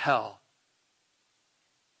future of hell.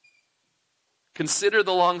 Consider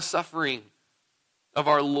the long suffering of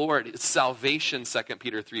our Lord. It's salvation, 2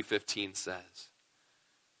 Peter 3:15 says.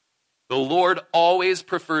 The Lord always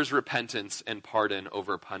prefers repentance and pardon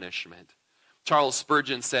over punishment. Charles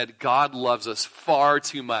Spurgeon said, God loves us far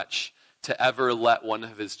too much to ever let one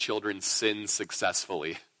of his children sin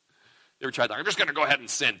successfully. You ever tried that? I'm just going to go ahead and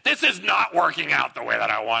sin. This is not working out the way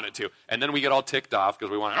that I want it to. And then we get all ticked off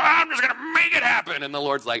because we want I'm just going to make it happen. And the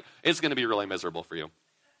Lord's like, it's going to be really miserable for you.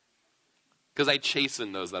 Because I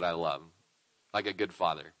chasten those that I love, like a good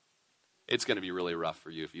father. It's going to be really rough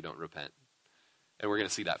for you if you don't repent. And we're going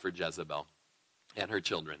to see that for Jezebel and her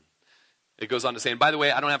children. It goes on to say, and by the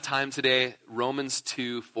way, I don't have time today, Romans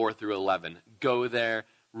 2:4-11. Go there,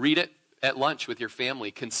 read it at lunch with your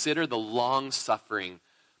family. Consider the long suffering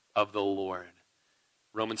of the Lord.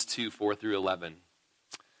 Romans 2:4-11.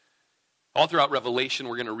 All throughout Revelation,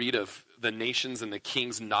 we're going to read of the nations and the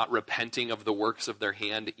kings not repenting of the works of their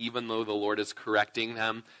hand, even though the Lord is correcting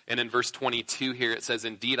them. And in verse 22 here, it says,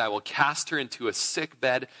 indeed, I will cast her into a sick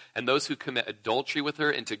bed, and those who commit adultery with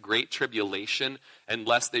her into great tribulation,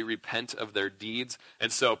 unless they repent of their deeds.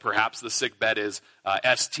 And so perhaps the sick bed is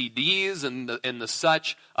STDs and the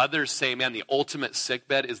such. Others say, man, the ultimate sick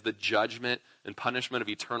bed is the judgment and punishment of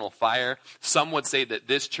eternal fire. Some would say that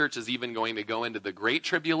this church is even going to go into the great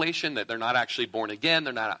tribulation, that they're not actually born again.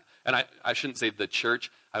 They're not, and I shouldn't say the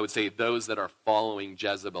church. I would say those that are following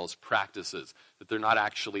Jezebel's practices, that they're not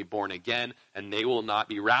actually born again, and they will not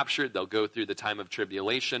be raptured. They'll go through the time of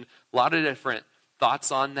tribulation. A lot of different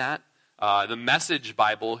thoughts on that. The Message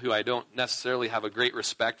Bible, who I don't necessarily have a great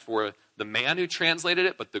respect for the man who translated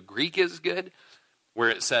it, but the Greek is good, where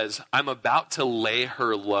it says, I'm about to lay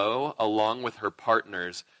her low along with her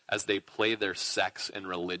partners as they play their sex and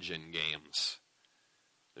religion games.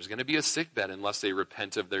 There's going to be a sickbed unless they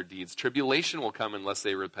repent of their deeds. Tribulation will come unless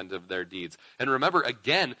they repent of their deeds. And remember,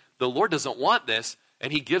 again, the Lord doesn't want this,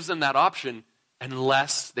 and he gives them that option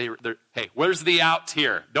unless they're hey, where's the out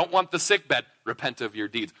here? Don't want the sickbed, repent of your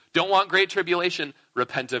deeds. Don't want great tribulation,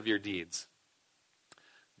 repent of your deeds.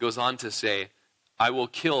 Goes on to say, I will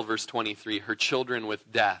kill, verse 23, her children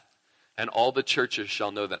with death, and all the churches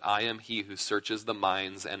shall know that I am he who searches the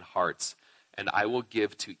minds and hearts, and I will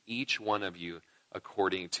give to each one of you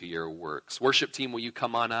according to your works. Worship team, will you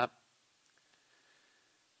come on up?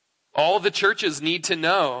 All the churches need to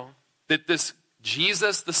know that this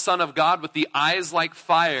Jesus, the Son of God, with the eyes like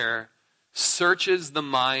fire, searches the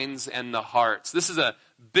minds and the hearts. This is a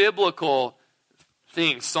biblical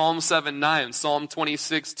thing. Psalm 7:9, Psalm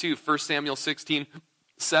 26:2, 1 Samuel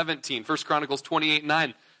 16:17, 1 Chronicles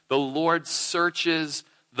 28:9. The Lord searches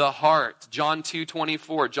the heart. John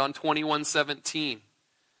 2:24, John 21:17.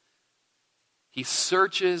 He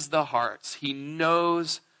searches the hearts. He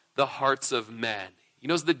knows the hearts of men. He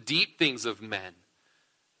knows the deep things of men.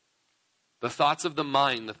 The thoughts of the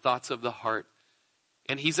mind, the thoughts of the heart.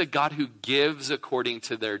 And he's a God who gives according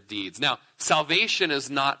to their deeds. Now, salvation is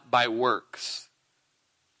not by works.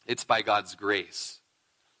 It's by God's grace.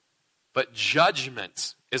 But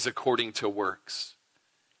judgment is according to works.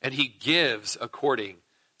 And he gives according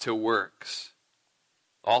to works.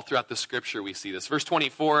 All throughout the scripture we see this. Verse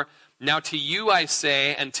 24, now to you I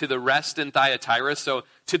say, and to the rest in Thyatira, so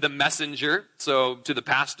to the messenger, so to the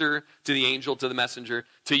pastor, to the angel, to the messenger,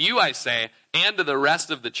 to you I say, and to the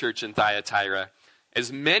rest of the church in Thyatira,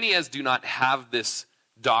 as many as do not have this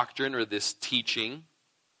doctrine or this teaching,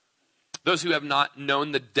 those who have not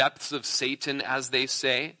known the depths of Satan, as they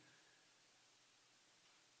say.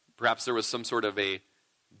 Perhaps there was some sort of a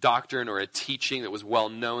doctrine or a teaching that was well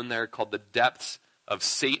known there called the depths of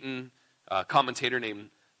Satan. A commentator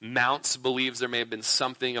named Mounts believes there may have been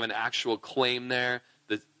something of an actual claim there.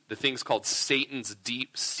 The thing's called Satan's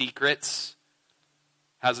Deep Secrets.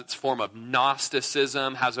 Has its form of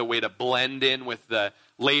Gnosticism, has a way to blend in with the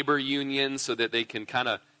labor unions so that they can kind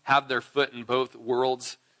of have their foot in both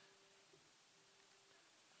worlds.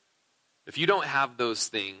 If you don't have those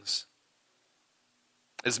things,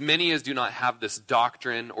 as many as do not have this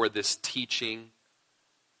doctrine or this teaching,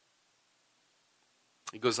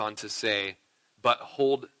 he goes on to say, but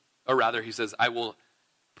hold, or rather he says, I will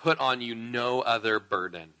put on you no other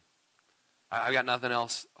burden. I've got nothing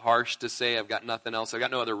else harsh to say. I've got nothing else. I've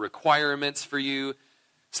got no other requirements for you.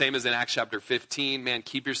 Same as in Acts chapter 15. Man,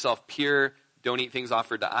 keep yourself pure. Don't eat things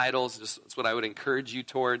offered to idols. That's what I would encourage you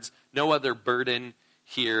towards. No other burden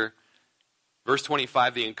here. Verse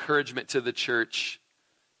 25, the encouragement to the church.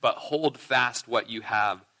 But hold fast what you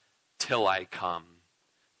have till I come.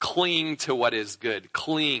 Cling to what is good.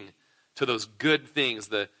 Cling to those good things.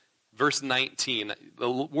 Verse 19,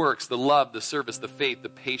 the works, the love, the service, the faith, the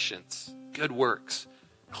patience. Good works.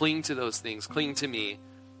 Cling to those things. Cling to me.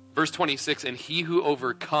 Verse 26, and he who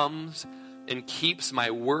overcomes and keeps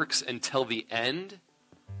my works until the end.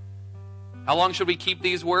 How long should we keep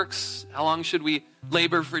these works? How long should we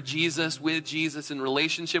labor for Jesus, with Jesus, in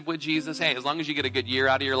relationship with Jesus? Hey, as long as you get a good year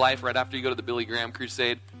out of your life right after you go to the Billy Graham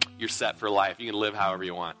crusade, you're set for life. You can live however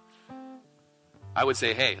you want. I would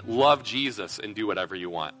say, hey, love Jesus and do whatever you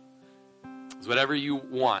want. Because whatever you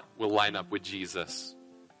want will line up with Jesus.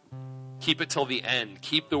 Keep it till the end.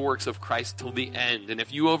 Keep the works of Christ till the end. And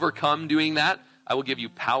if you overcome doing that, I will give you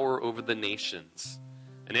power over the nations.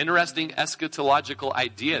 An interesting eschatological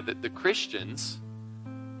idea that the Christians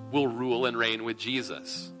will rule and reign with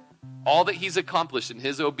Jesus. All that he's accomplished in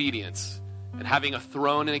his obedience and having a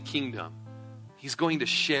throne and a kingdom, he's going to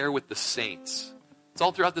share with the saints. It's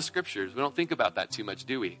all throughout the scriptures. We don't think about that too much,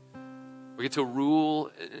 do we? We get to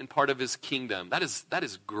rule in part of his kingdom. That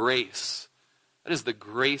is grace. That is the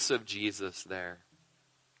grace of Jesus there.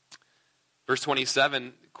 Verse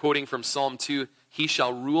 27, quoting from Psalm 2, he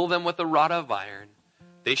shall rule them with a rod of iron.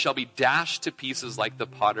 They shall be dashed to pieces like the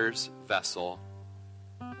potter's vessel.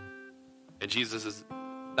 And Jesus says,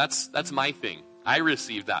 that's my thing. I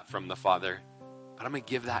received that from the Father, but I'm going to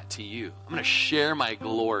give that to you. I'm going to share my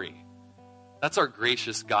glory. That's our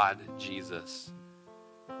gracious God, Jesus.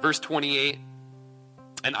 Verse 28,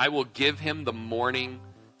 and I will give him the morning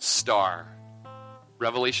star.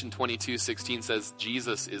 Revelation 22:16 says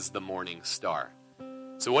Jesus is the morning star.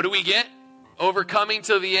 So what do we get? Overcoming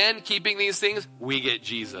to the end, keeping these things, we get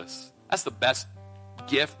Jesus. That's the best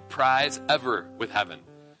gift prize ever with heaven.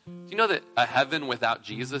 Do you know that a heaven without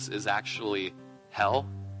Jesus is actually hell?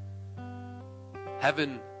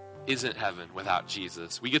 Heaven isn't heaven without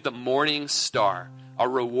Jesus. We get the morning star. Our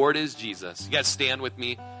reward is Jesus. You guys stand with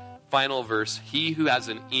me. Final verse. He who has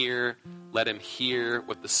an ear, let him hear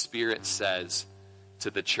what the Spirit says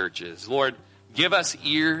to the churches. Lord, give us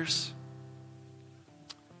ears.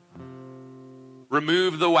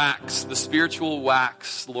 Remove the wax, the spiritual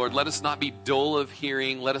wax. Lord, let us not be dull of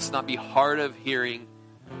hearing. Let us not be hard of hearing.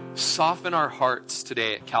 Soften our hearts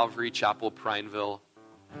today at Calvary Chapel, Prineville.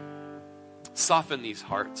 Soften these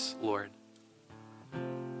hearts, Lord.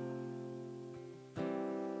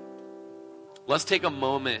 Let's take a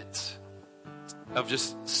moment of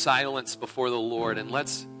just silence before the Lord and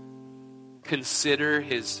let's consider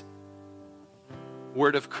his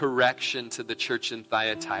word of correction to the church in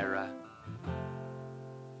Thyatira.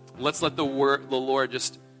 Let's let the Lord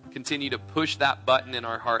just continue to push that button in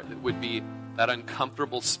our heart that would be that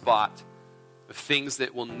uncomfortable spot of things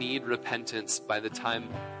that will need repentance by the time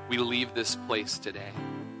we leave this place today.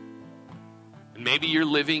 And maybe you're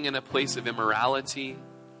living in a place of immorality.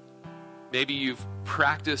 Maybe you've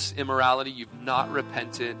practiced immorality, you've not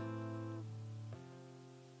repented.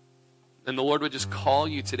 And the Lord would just call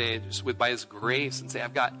you today just by his grace and say,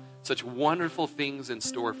 I've got such wonderful things in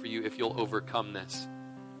store for you if you'll overcome this.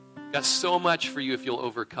 I've got so much for you if you'll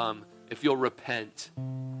overcome, if you'll repent,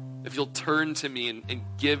 if you'll turn to me and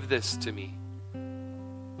give this to me.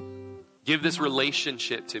 Give this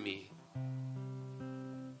relationship to me.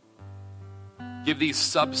 Give these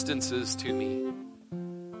substances to me.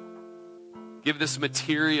 Give this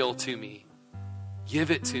material to me.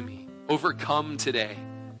 Give it to me. Overcome today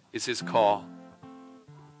is his call.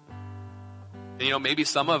 And maybe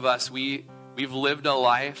some of us, we've lived a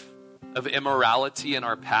life of immorality in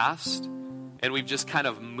our past, and we've just kind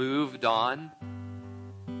of moved on,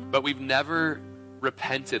 but we've never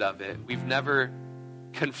repented of it. We've never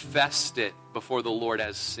confessed it before the Lord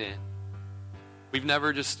as sin. We've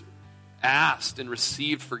never just asked and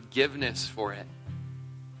received forgiveness for it.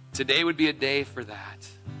 Today would be a day for that.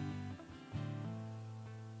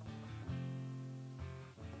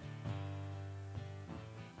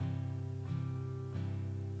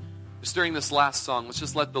 Just during this last song, let's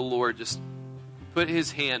just let the Lord just put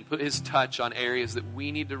his hand, put his touch on areas that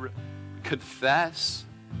we need to confess.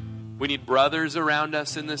 We need brothers around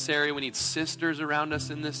us in this area. We need sisters around us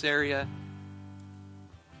in this area.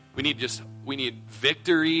 We need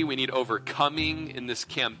victory. We need overcoming in this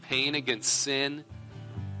campaign against sin.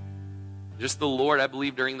 Just the Lord, I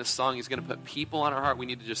believe during this song, he's going to put people on our heart. We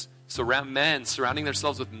need to just surrounding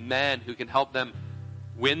themselves with men who can help them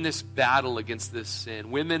win this battle against this sin.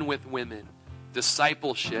 Women with women,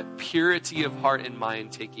 discipleship, purity of heart and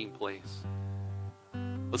mind taking place.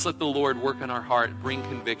 Let's let the Lord work on our heart, bring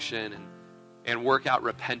conviction, and work out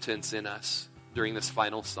repentance in us during this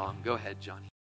final song. Go ahead, Johnny.